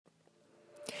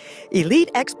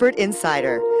Elite Expert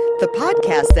Insider, the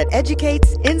podcast that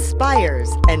educates,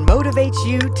 inspires, and motivates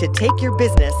you to take your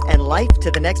business and life to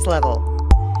the next level.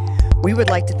 We would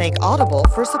like to thank Audible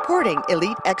for supporting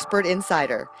Elite Expert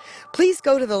Insider. Please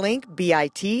go to the link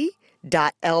bit.ly/Elite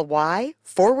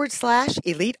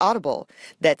Audible.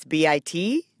 That's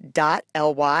bit.ly/Elite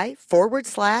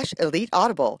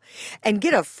Audible. And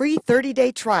get a free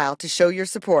 30-day trial to show your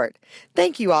support.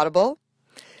 Thank you, Audible.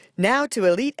 Now to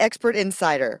Elite Expert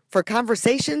Insider for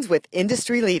conversations with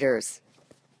industry leaders.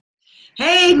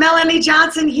 Hey, Melanie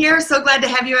Johnson here. So glad to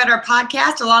have you at our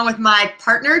podcast along with my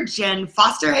partner, Jen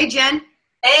Foster. Hey, Jen.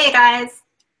 Hey, guys.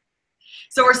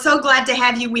 So we're so glad to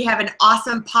have you. We have an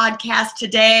awesome podcast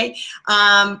today.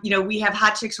 We have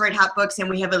Hot Chicks Write Hot Books and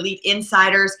we have Elite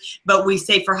Insiders, but we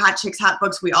say for Hot Chicks Hot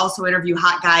Books, we also interview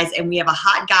hot guys, and we have a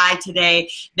hot guy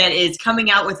today that is coming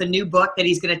out with a new book that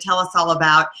he's going to tell us all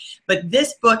about. But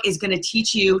this book is going to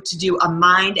teach you to do a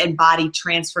mind and body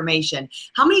transformation.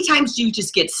 How many times do you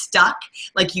just get stuck?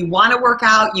 Like you want to work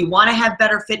out, you want to have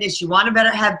better fitness, you want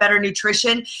to have better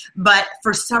nutrition, but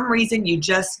for some reason you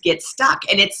just get stuck,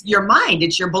 and it's your mind.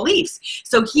 It's your beliefs.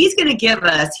 So he's going to give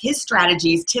us his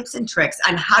strategies, tips, and tricks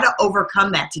on how to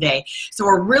overcome that today. So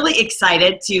we're really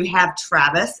excited to have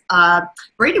Travis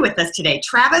Brady with us today.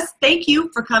 Travis, thank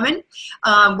you for coming.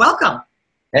 Welcome.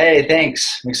 Hey,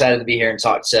 thanks. I'm excited to be here and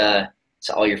talk to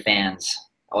all your fans,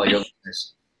 all your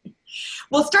listeners.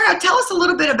 Well, start out. Tell us a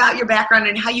little bit about your background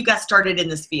and how you got started in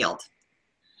this field.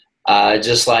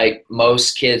 Just like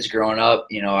most kids growing up,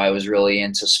 I was really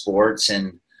into sports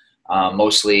and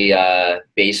mostly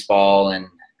baseball and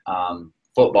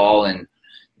football. And,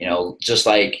 just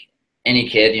like any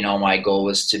kid, my goal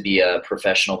was to be a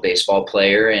professional baseball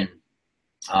player. And,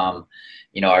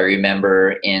 I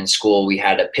remember in school we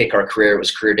had to pick our career. It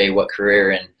was career day, what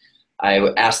career? And I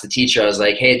asked the teacher, I was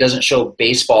like, hey, it doesn't show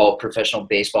professional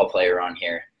baseball player on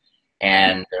here.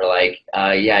 And they're like,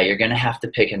 yeah, you're going to have to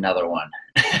pick another one.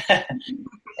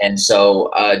 And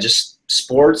so just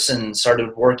sports and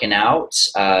started working out.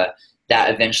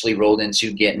 That eventually rolled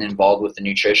into getting involved with the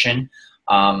nutrition.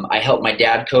 I helped my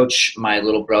dad coach my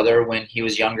little brother when he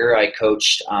was younger. I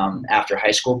coached after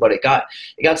high school, but it got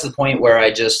to the point where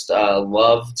I just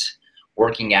loved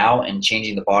working out and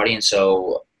changing the body. And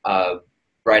so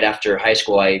right after high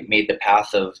school, I made the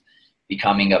path of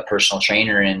becoming a personal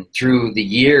trainer. And through the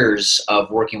years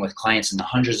of working with clients and the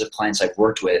hundreds of clients I've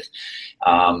worked with,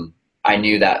 I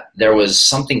knew that there was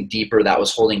something deeper that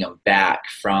was holding them back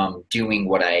from doing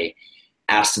what I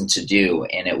asked them to do.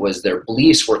 And it was their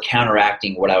beliefs were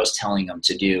counteracting what I was telling them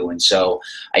to do. And so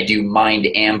I do mind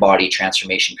and body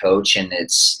transformation coach, and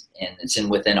it's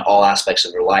within all aspects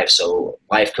of their life. So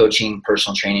life coaching,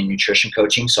 personal training, nutrition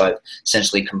coaching. So I've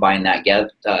essentially combined that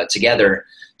together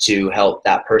to help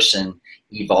that person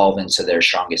evolve into their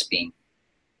strongest being.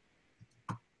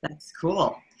 That's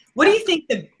cool. What do you think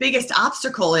the biggest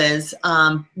obstacle is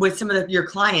with some of your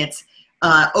clients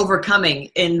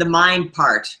overcoming in the mind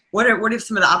part? What are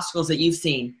some of the obstacles that you've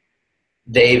seen?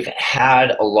 They've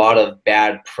had a lot of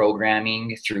bad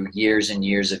programming through years and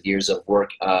years of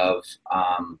work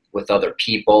with other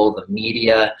people. The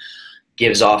media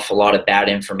gives off a lot of bad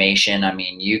information. I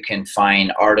mean, you can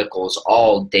find articles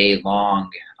all day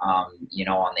long, on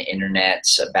the internet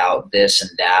about this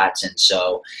and that. And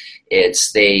so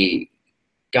they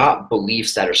got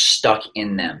beliefs that are stuck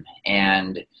in them,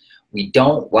 and we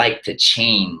don't like to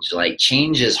change. Like,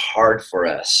 change is hard for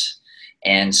us.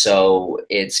 And so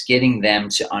it's getting them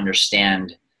to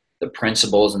understand the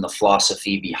principles and the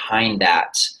philosophy behind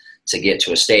that to get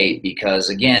to a state, because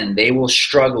again, they will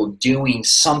struggle doing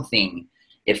something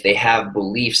if they have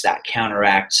beliefs that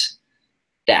counteract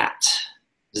that.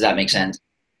 Does that make sense?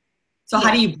 So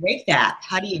how do you break that?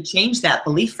 How do you change that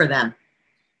belief for them?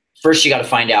 First, you got to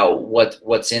find out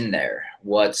what's in there,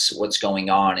 what's going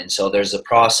on. And so there's a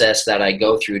process that I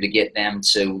go through to get them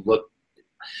to look,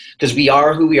 because we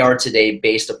are who we are today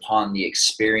based upon the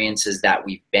experiences that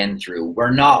we've been through. We're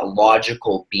not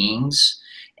logical beings,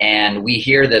 and we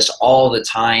hear this all the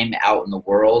time out in the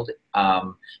world. I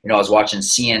was watching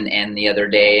CNN the other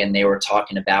day, and they were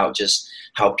talking about just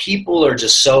how people are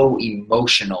just so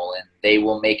emotional, and they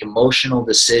will make emotional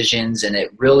decisions, and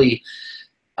it really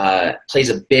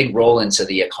plays a big role into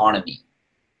the economy.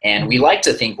 And we like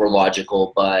to think we're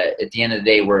logical, but at the end of the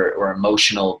day, we're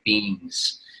emotional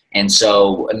beings. And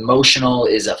so emotional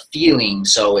is a feeling.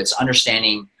 So it's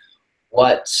understanding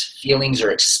what feelings or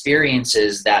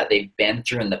experiences that they've been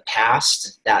through in the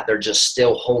past that they're just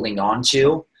still holding on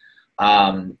to.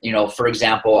 For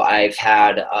example, I've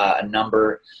had a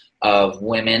number of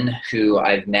women who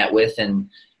I've met with, and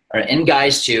and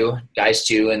guys too,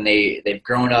 and they've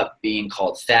grown up being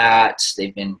called fat.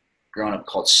 They've been grown up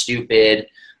called stupid.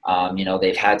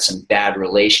 They've had some bad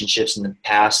relationships in the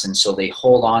past, and so they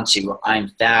hold on to, I'm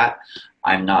fat,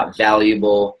 I'm not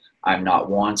valuable, I'm not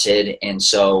wanted. And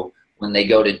so when they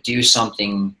go to do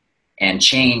something and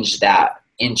change that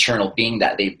internal being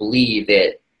that they believe,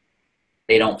 that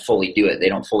they don't fully do it. They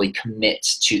don't fully commit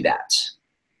to that.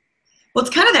 Well,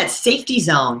 it's kind of that safety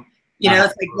zone. It's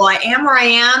like, well, I am where I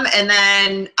am, and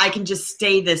then I can just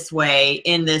stay this way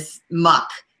in this muck,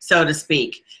 so to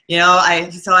speak. I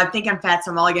think I'm fat,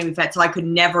 so I'm only going to be fat, so I could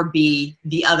never be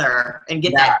the other, and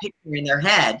get that picture in their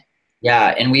head.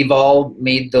 Yeah, and we've all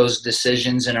made those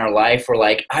decisions in our life. We're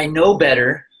like, I know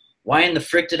better. Why in the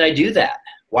frick did I do that?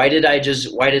 Why did I just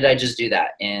do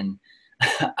that? And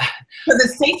because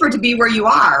it's safer to be where you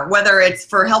are, whether it's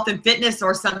for health and fitness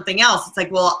or something else. It's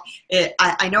like, well,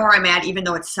 I know where I'm at, even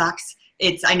though it sucks.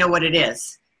 I know what it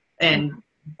is, and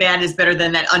bad is better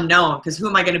than that unknown. Because who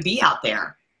am I going to be out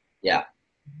there? Yeah,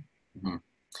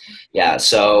 yeah.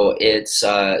 So it's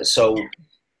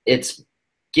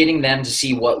getting them to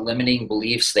see what limiting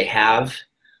beliefs they have.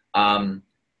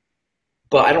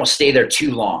 But I don't stay there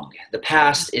too long. The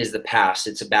past is the past.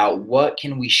 It's about what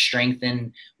can we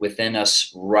strengthen within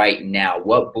us right now?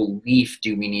 What belief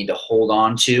do we need to hold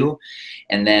on to?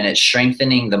 And then it's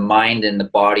strengthening the mind and the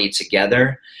body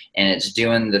together. And it's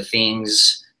doing the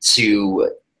things to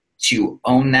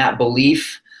own that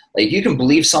belief. Like, you can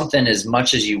believe something as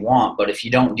much as you want, but if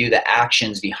you don't do the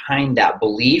actions behind that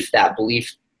belief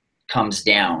comes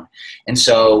down. And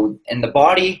so in the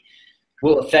body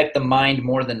will affect the mind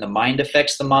more than the mind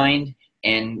affects the mind.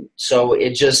 And so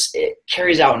it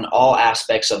carries out in all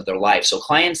aspects of their life. So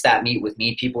clients that meet with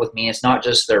me, people with me, it's not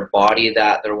just their body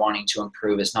that they're wanting to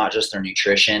improve. It's not just their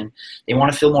nutrition. They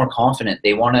want to feel more confident.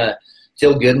 They want to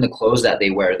feel good in the clothes that they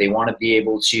wear. They want to be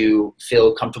able to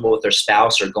feel comfortable with their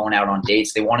spouse or going out on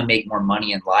dates. They want to make more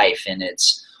money in life. And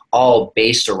it's all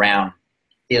based around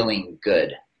feeling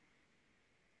good.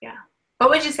 Yeah.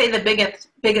 What would you say the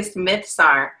biggest myths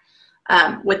are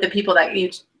with the people that you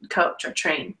coach or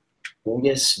train?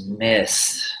 Biggest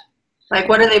myth. Like,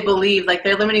 what do they believe? Like,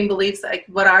 their limiting beliefs, like,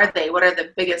 what are they? What are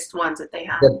the biggest ones that they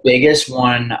have? The biggest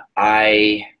one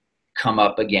I come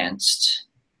up against,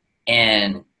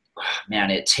 and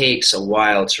man, it takes a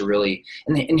while to really,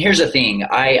 and here's the thing,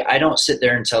 I don't sit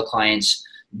there and tell clients,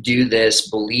 do this,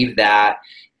 believe that.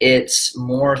 It's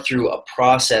more through a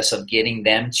process of getting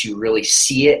them to really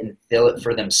see it and feel it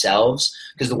for themselves.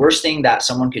 Because the worst thing that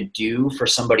someone could do for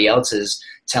somebody else is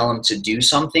tell them to do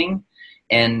something.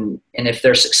 And if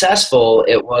they're successful,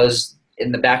 it was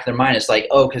in the back of their mind, it's like,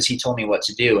 oh, because he told me what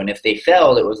to do. And if they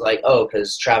failed, it was like, oh,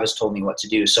 because Travis told me what to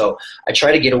do. So I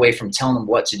try to get away from telling them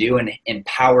what to do and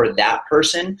empower that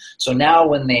person. So now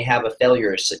when they have a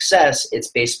failure or success, it's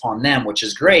based upon them, which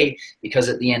is great, because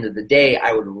at the end of the day,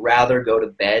 I would rather go to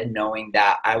bed knowing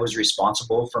that I was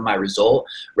responsible for my result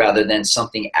rather than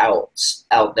something else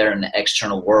out there in the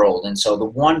external world. And so the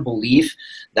one belief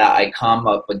that I come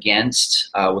up against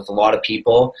with a lot of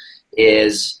people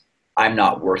is, I'm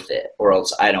not worth it, or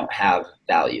else I don't have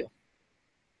value.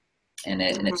 And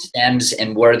it stems,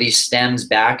 and where these stems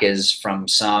back is from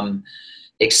some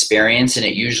experience, and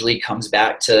it usually comes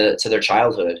back to their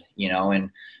childhood, and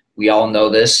we all know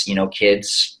this,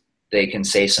 kids, they can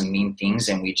say some mean things,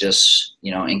 and we just,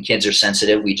 and kids are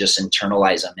sensitive, we just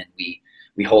internalize them, and we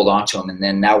hold on to them. And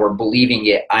then now we're believing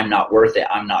it, I'm not worth it,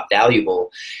 I'm not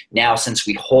valuable. Now, since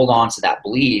we hold on to that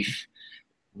belief,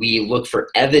 we look for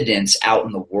evidence out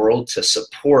in the world to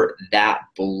support that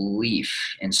belief.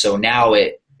 And so now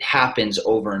it happens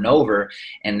over and over,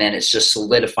 and then it's just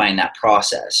solidifying that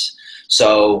process.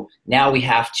 So now we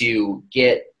have to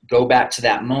go back to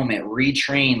that moment,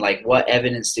 retrain, like, what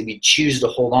evidence did we choose to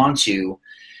hold on to,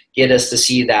 get us to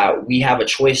see that we have a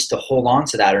choice to hold on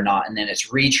to that or not. And then it's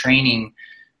retraining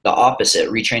the opposite,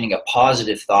 retraining a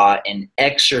positive thought and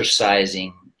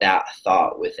exercising that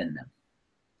thought within them.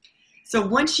 So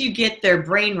once you get their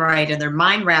brain right and their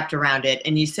mind wrapped around it,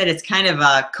 and you said it's kind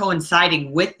of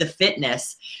coinciding with the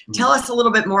fitness, tell us a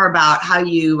little bit more about how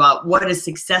you, what is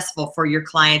successful for your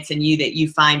clients and you that you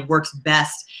find works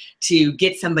best to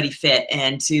get somebody fit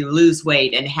and to lose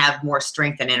weight and have more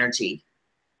strength and energy.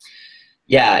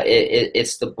 Yeah,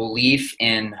 it's the belief.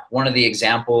 And one of the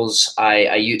examples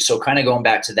I use, so kind of going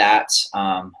back to that,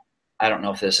 I don't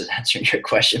know if this is answering your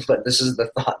question, but this is the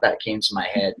thought that came to my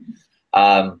head.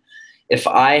 If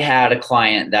I had a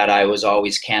client that I was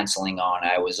always canceling on,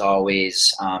 I was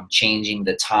always changing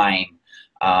the time,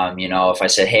 if I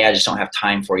said, hey, I just don't have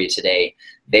time for you today,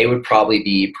 they would probably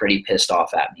be pretty pissed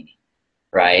off at me,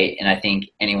 right? And I think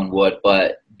anyone would,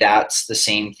 but that's the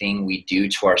same thing we do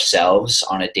to ourselves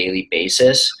on a daily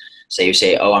basis. Say you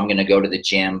say, oh, I'm going to go to the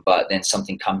gym, but then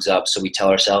something comes up. So we tell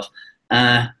ourselves,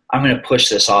 I'm going to push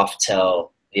this off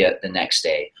till the next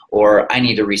day, or I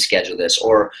need to reschedule this,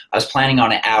 or I was planning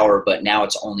on an hour, but now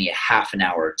it's only a half an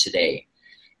hour today.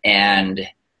 And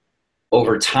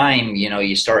over time,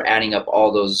 you start adding up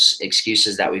all those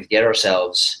excuses that we've get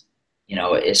ourselves,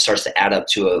 it starts to add up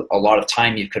to a lot of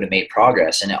time you could have made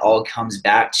progress. And it all comes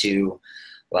back to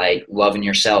like loving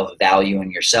yourself,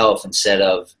 valuing yourself, instead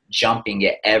of jumping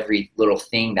at every little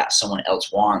thing that someone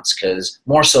else wants. Because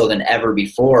more so than ever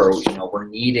before, we're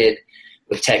needed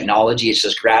with technology. It's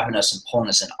just grabbing us and pulling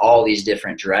us in all these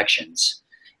different directions.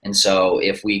 And so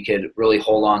if we could really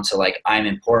hold on to like, I'm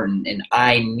important and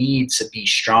I need to be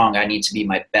strong, I need to be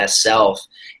my best self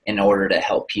in order to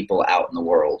help people out in the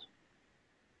world.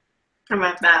 I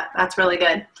like that. That's really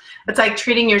good. It's like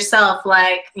treating yourself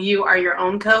like you are your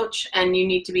own coach and you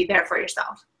need to be there for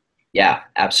yourself. Yeah,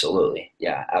 absolutely.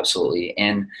 Yeah, absolutely.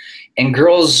 And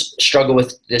girls struggle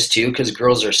with this too, because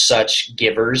girls are such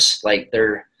givers. Like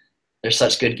they're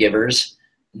such good givers.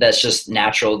 That's just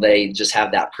natural. They just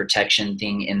have that protection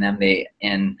thing in them.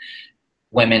 And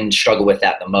women struggle with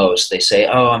that the most. They say,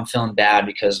 oh, I'm feeling bad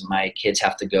because my kids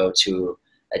have to go to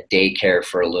a daycare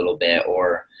for a little bit,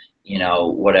 or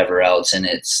whatever else. And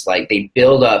it's like they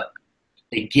build up,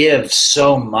 they give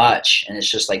so much, and it's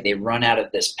just like they run out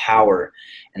of this power,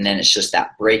 and then it's just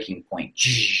that breaking point.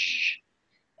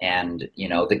 And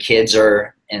the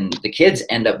kids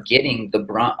end up getting the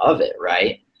brunt of it,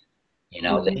 right? They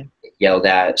get yelled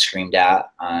at, screamed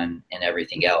at, and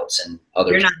everything else. And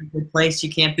you're not in a good place,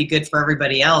 you can't be good for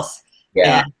everybody else.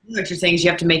 Yeah. And what you're saying is you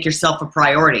have to make yourself a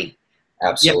priority.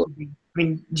 Absolutely.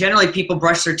 Generally people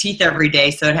brush their teeth every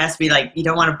day, so it has to be like, you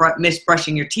don't want to miss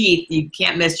brushing your teeth. You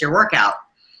can't miss your workout.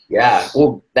 Yeah,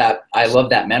 well, I love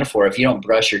that metaphor. If you don't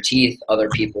brush your teeth, other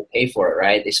people pay for it,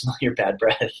 right? They smell your bad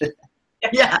breath.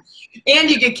 Yeah, and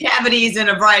you get cavities and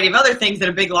a variety of other things and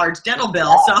a big, large dental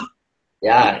bill. So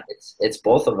yeah, it's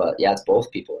both of us. Yeah, it's both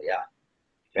people. Yeah,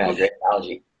 great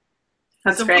analogy.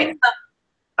 That's great.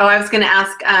 Oh, I was going to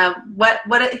ask,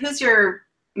 who's your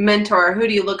mentor? Who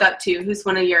do you look up to? Who's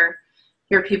one of your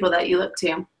people that you look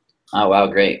to? Oh, wow.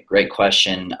 Great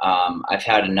question. I've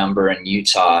had a number in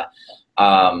Utah.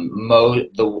 I'm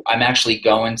actually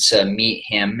going to meet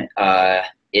him.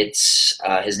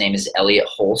 His name is Elliot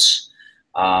Hulse.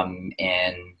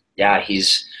 And yeah,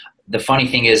 the funny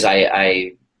thing is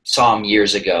I saw him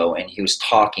years ago and he was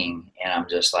talking and I'm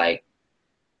just like,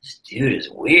 this dude is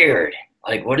weird.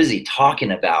 Like, what is he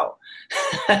talking about?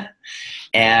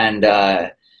 And,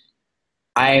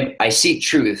 I seek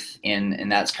truth,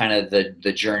 and that's kind of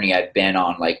the journey I've been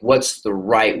on. Like, what's the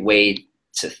right way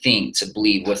to think, to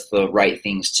believe, what's the right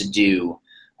things to do,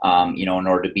 in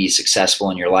order to be successful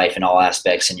in your life in all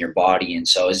aspects in your body. And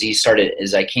so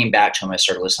as I came back to him, I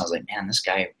started listening. I was like, man, this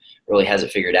guy really has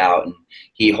it figured out. And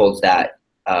he holds that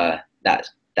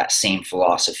same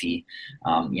philosophy.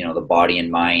 The body and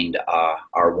mind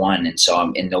are one. And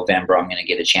so in November, I'm going to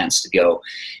get a chance to go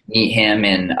meet him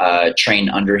and train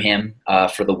under him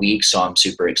for the week. So I'm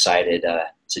super excited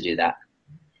to do that.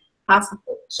 Awesome.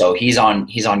 So he's on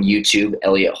YouTube,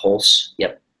 Elliot Hulse.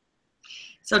 Yep.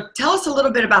 So tell us a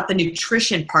little bit about the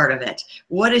nutrition part of it.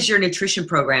 What is your nutrition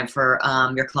program for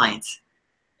your clients?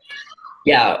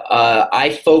 Yeah,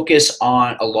 I focus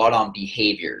a lot on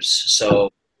behaviors.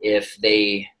 So if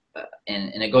they,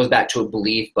 and it goes back to a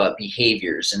belief, but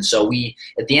behaviors. And so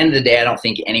at the end of the day, I don't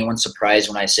think anyone's surprised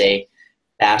when I say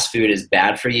fast food is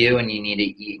bad for you and you need to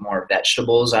eat more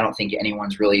vegetables. I don't think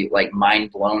anyone's really like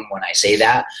mind blown when I say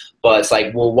that, but it's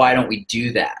like, well, why don't we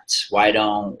do that? Why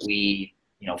don't we,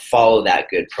 follow that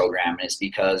good program? And it's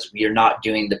because we are not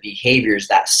doing the behaviors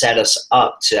that set us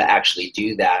up to actually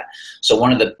do that. So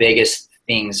one of the biggest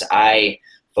things I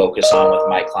focus on with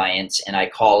my clients, and I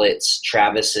call it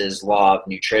Travis's Law of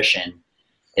Nutrition.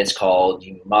 It's called,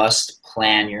 you must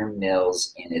plan your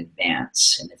meals in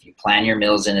advance. And if you plan your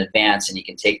meals in advance and you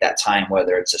can take that time,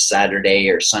 whether it's a Saturday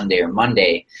or Sunday or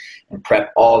Monday, and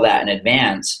prep all that in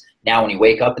advance, now when you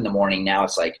wake up in the morning, now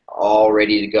it's like all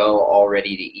ready to go, all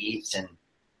ready to eat and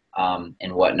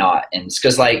whatnot. And it's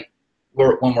because like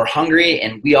when we're hungry,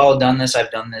 and we all done this,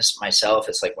 I've done this myself.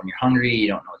 It's like when you're hungry, you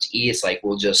don't know what to eat. It's like,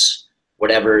 we'll just,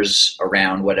 whatever's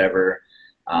around, whatever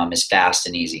is fast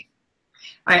and easy.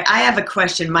 All right, I have a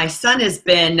question. My son has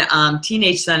been,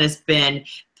 teenage son has been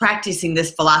practicing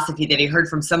this philosophy that he heard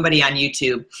from somebody on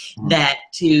YouTube, that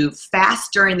to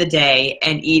fast during the day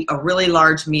and eat a really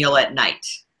large meal at night.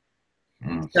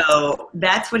 So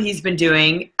that's what he's been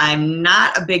doing. I'm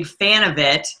not a big fan of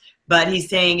it, but he's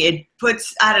saying it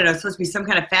puts, I don't know, it's supposed to be some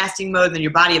kind of fasting mode, then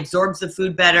your body absorbs the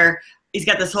food better. He's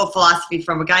got this whole philosophy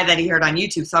from a guy that he heard on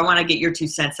YouTube. So I want to get your 2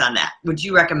 cents on that. Would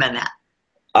you recommend that?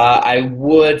 I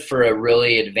would for a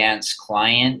really advanced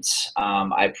client.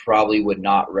 I probably would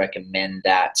not recommend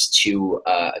that to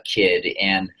a kid.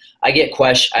 And I get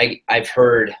I've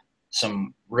heard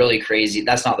some really crazy,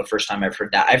 that's not the first time I've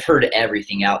heard that. I've heard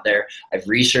everything out there. I've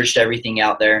researched everything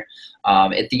out there.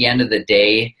 At the end of the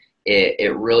day,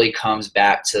 it really comes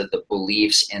back to the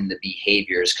beliefs and the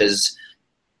behaviors, because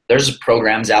there's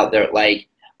programs out there. Like,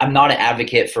 I'm not an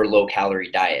advocate for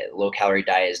low-calorie diet. Low-calorie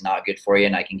diet is not good for you,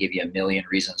 and I can give you a million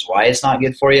reasons why it's not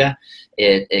good for you.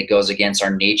 It goes against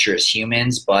our nature as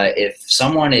humans. But if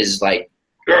someone is like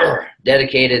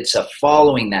dedicated to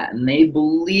following that and they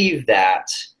believe that,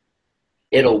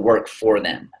 it'll work for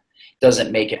them.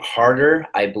 Doesn't make it harder.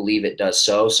 I believe it does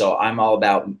so. So I'm all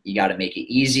about, you got to make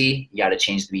it easy. You got to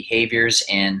change the behaviors.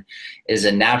 And as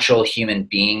a natural human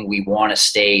being, we want to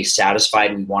stay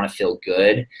satisfied. We want to feel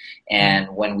good.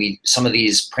 And when some of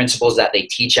these principles that they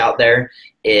teach out there,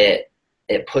 it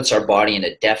puts our body in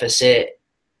a deficit.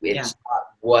 It's not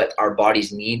what our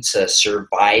bodies need to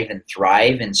survive and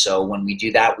thrive. And so when we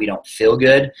do that, we don't feel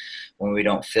good. When we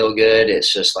don't feel good,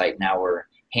 it's just like, now we're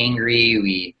hangry.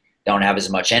 We don't have as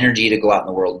much energy to go out in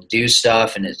the world and do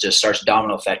stuff, and it just starts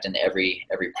domino effect in every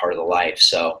part of the life.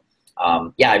 So,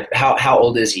 how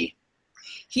old is he?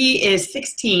 He is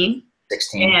 16.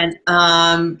 16.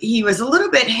 And he was a little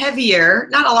bit heavier,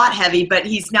 not a lot heavy, but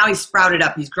he's sprouted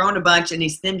up. He's grown a bunch and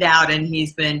he's thinned out, and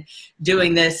he's been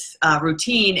doing this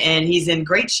routine, and he's in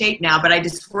great shape now. But I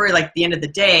just worry, like, at the end of the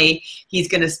day, he's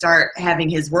going to start having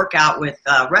his workout with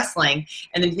wrestling,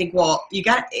 and then you think, well, you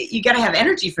got to have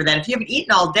energy for that. If you haven't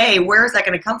eaten all day, where is that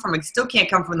going to come from? It still can't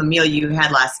come from the meal you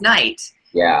had last night.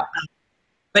 Yeah.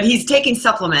 But he's taking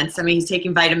supplements. I mean, he's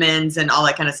taking vitamins and all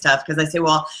that kind of stuff. Because I say,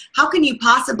 well, how can you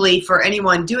possibly, for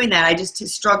anyone doing that, I just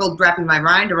struggled wrapping my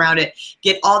mind around it,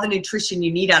 get all the nutrition you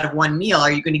need out of one meal?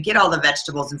 Are you going to get all the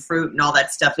vegetables and fruit and all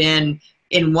that stuff in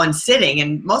one sitting?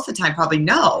 And most of the time, probably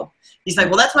no. He's like,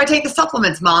 well, that's why I take the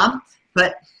supplements, Mom.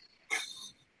 But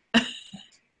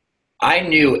I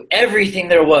knew everything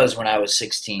there was when I was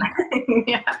 16.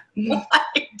 Yeah.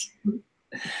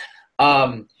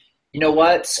 You know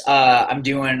what? I'm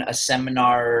doing a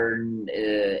seminar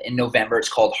in November. It's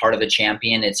called Heart of a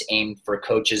Champion. It's aimed for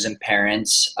coaches and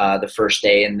parents the first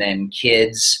day, and then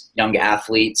kids, young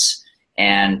athletes,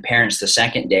 and parents the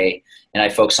second day. And I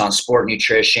focus on sport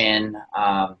nutrition,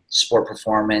 sport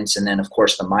performance, and then, of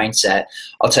course, the mindset.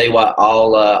 I'll tell you what,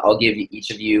 I'll give each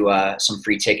of you some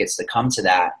free tickets to come to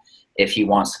that if he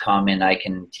wants to come, and I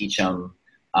can teach him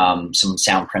some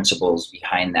sound principles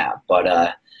behind that.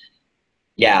 But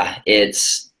you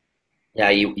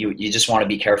just want to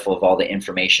be careful of all the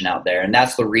information out there. And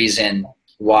that's the reason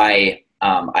why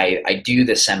I do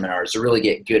the seminars, to really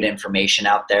get good information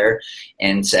out there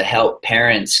and to help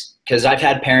parents. Because I've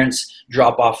had parents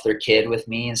drop off their kid with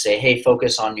me and say, hey,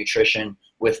 focus on nutrition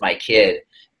with my kid.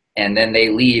 And then they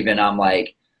leave, and I'm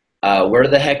like, where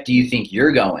the heck do you think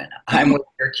you're going? I'm with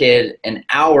your kid an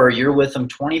hour. You're with them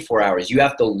 24 hours. You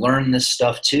have to learn this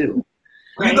stuff too.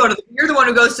 Right. You're the one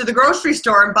who goes to the grocery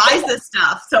store and buys this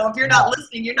stuff. So if you're not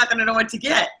listening, you're not going to know what to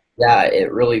get. Yeah,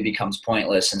 it really becomes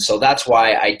pointless. And so that's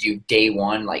why I do day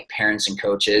one, like parents and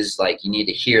coaches, like, you need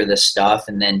to hear this stuff.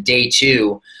 And then day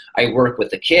two, I work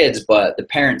with the kids, but the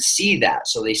parents see that.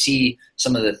 So they see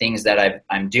some of the things that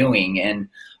I'm doing. And,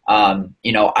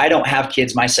 I don't have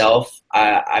kids myself.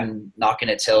 I'm not going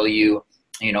to tell you,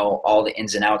 all the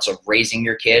ins and outs of raising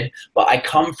your kid, but I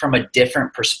come from a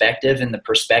different perspective. And the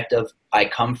perspective I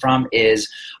come from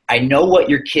is, I know what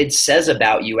your kid says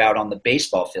about you out on the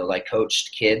baseball field. I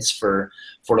coached kids for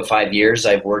 4 to 5 years.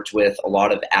 I've worked with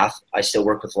I still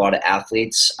work with a lot of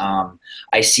athletes.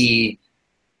 I see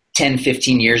 10,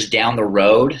 15 years down the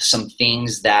road, some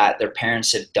things that their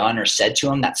parents have done or said to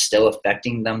them that's still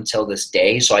affecting them till this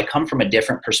day. So I come from a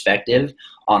different perspective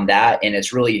on that. And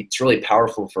it's really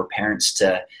powerful for parents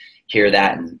to hear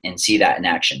that and see that in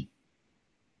action.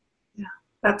 Yeah,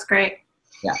 that's great.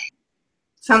 Yeah.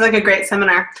 Sounds like a great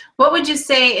seminar. What would you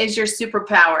say is your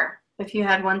superpower? If you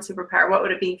had one superpower, what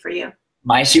would it be for you?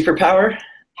 My superpower?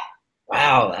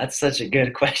 Wow, that's such a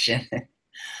good question.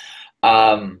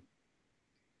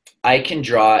 I can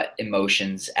draw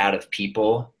emotions out of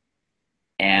people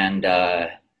and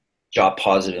draw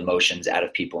positive emotions out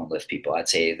of people and lift people. I'd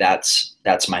say that's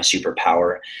my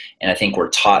superpower. And I think we're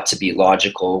taught to be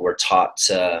logical. We're taught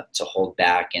to hold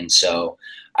back. And so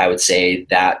I would say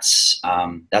that's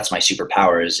my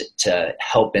superpower, is to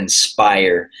help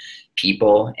inspire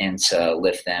people and to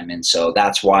lift them. And so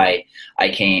that's why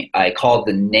I called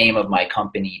the name of my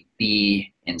company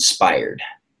Be Inspired.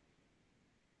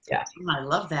 Yeah. I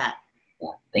love that. Yeah,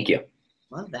 thank you.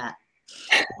 Love that.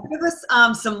 Give us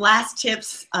some last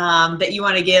tips that you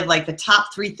want to give, like the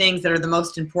top 3 things that are the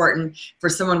most important for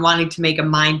someone wanting to make a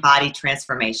mind-body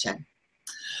transformation.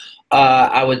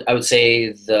 I would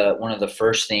say one of the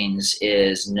first things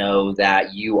is know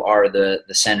that you are the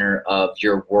center of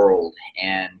your world,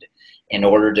 and in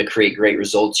order to create great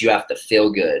results, you have to feel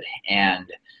good.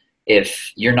 And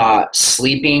if you're not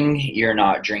sleeping, you're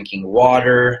not drinking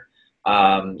water,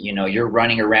 you're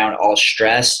running around all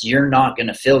stressed, you're not going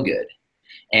to feel good.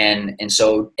 And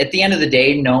so at the end of the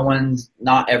day,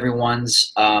 not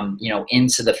everyone's,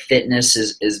 into the fitness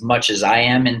as much as I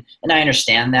am. And I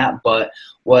understand that, but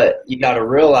what you got to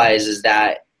realize is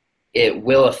that it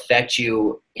will affect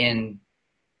you in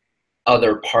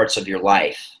other parts of your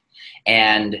life.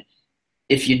 And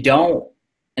if you don't,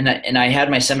 and I had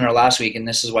my seminar last week, and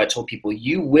this is what I told people,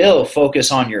 you will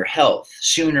focus on your health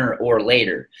sooner or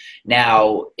later.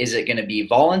 Now, is it going to be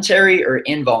voluntary or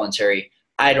involuntary?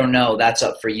 I don't know. That's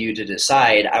up for you to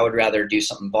decide. I would rather do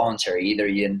something voluntary. Either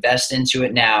you invest into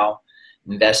it now,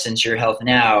 invest into your health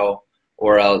now,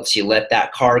 or else you let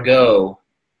that car go.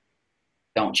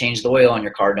 Don't change the oil on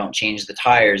your car. Don't change the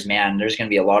tires, man. There's going to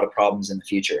be a lot of problems in the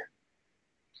future.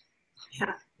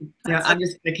 Yeah. I'm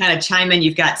just going to kind of chime in.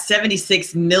 You've got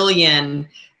 76 million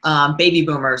baby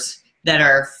boomers that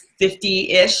are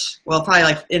 50-ish, well, probably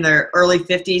like in their early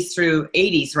 50s through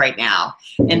 80s right now.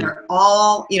 And they're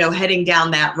all, heading down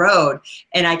that road.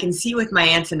 And I can see with my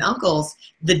aunts and uncles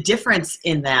the difference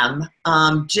in them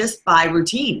just by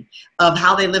routine of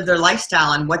how they lived their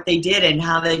lifestyle and what they did and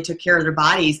how they took care of their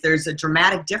bodies. There's a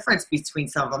dramatic difference between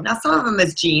some of them. Now, some of them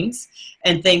is genes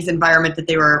and things, environment that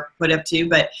they were put up to,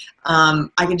 but I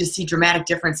can just see dramatic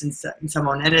difference in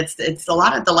someone. And it's a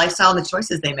lot of the lifestyle and the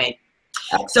choices they made.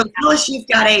 So tell us, you've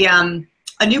got a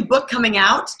new book coming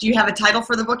out. Do you have a title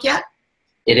for the book yet?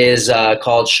 It is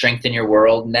called Strengthen Your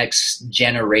World, Next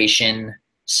Generation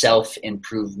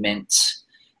Self-Improvement.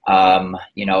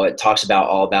 It talks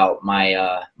all about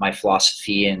my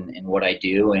philosophy and what I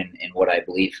do and what I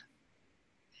believe.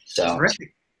 So,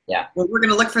 terrific. Yeah. Well, we're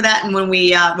going to look for that, and when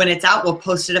it's out, we'll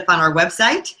post it up on our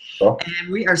website. Cool. And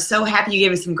we are so happy you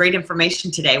gave us some great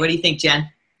information today. What do you think, Jen?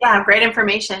 Yeah, great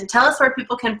information. Tell us where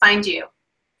people can find you.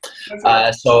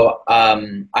 I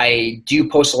do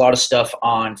post a lot of stuff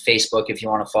on Facebook. If you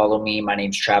want to follow me, my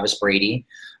name's Travis Brady.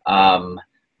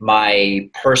 My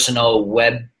personal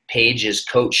web page is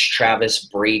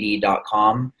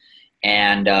coachtravisbrady.com.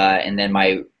 And then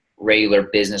my regular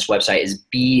business website is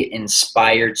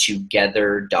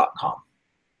beinspiredtogether.com.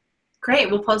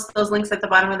 Great. We'll post those links at the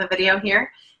bottom of the video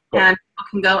here. Cool. And people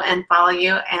can go and follow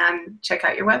you and check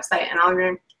out your website and all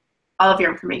of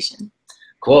your information.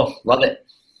 Cool. Love it.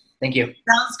 Thank you.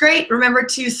 Sounds great. Remember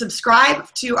to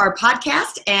subscribe to our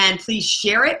podcast and please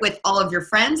share it with all of your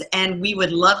friends. And we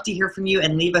would love to hear from you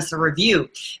and leave us a review.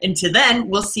 Until then,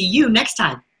 we'll see you next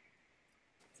time.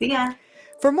 See ya.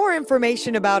 For more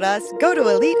information about us, go to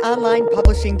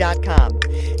EliteOnlinePublishing.com.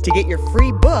 To get your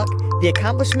free book, The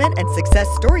Accomplishment and Success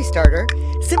Story Starter,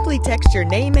 simply text your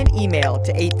name and email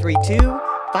to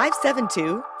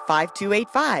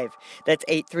 832-572-5285. That's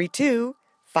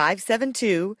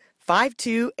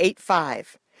 832-572-5285.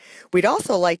 We'd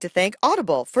also like to thank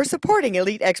Audible for supporting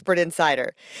Elite Expert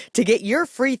Insider. To get your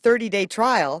free 30-day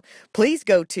trial, please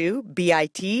go to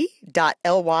bit.ly/Elite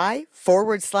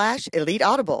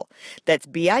Audible. That's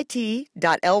bit.ly/Elite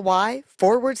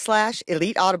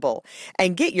Audible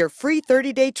and get your free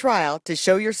 30-day trial to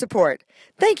show your support.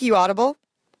 Thank you, Audible.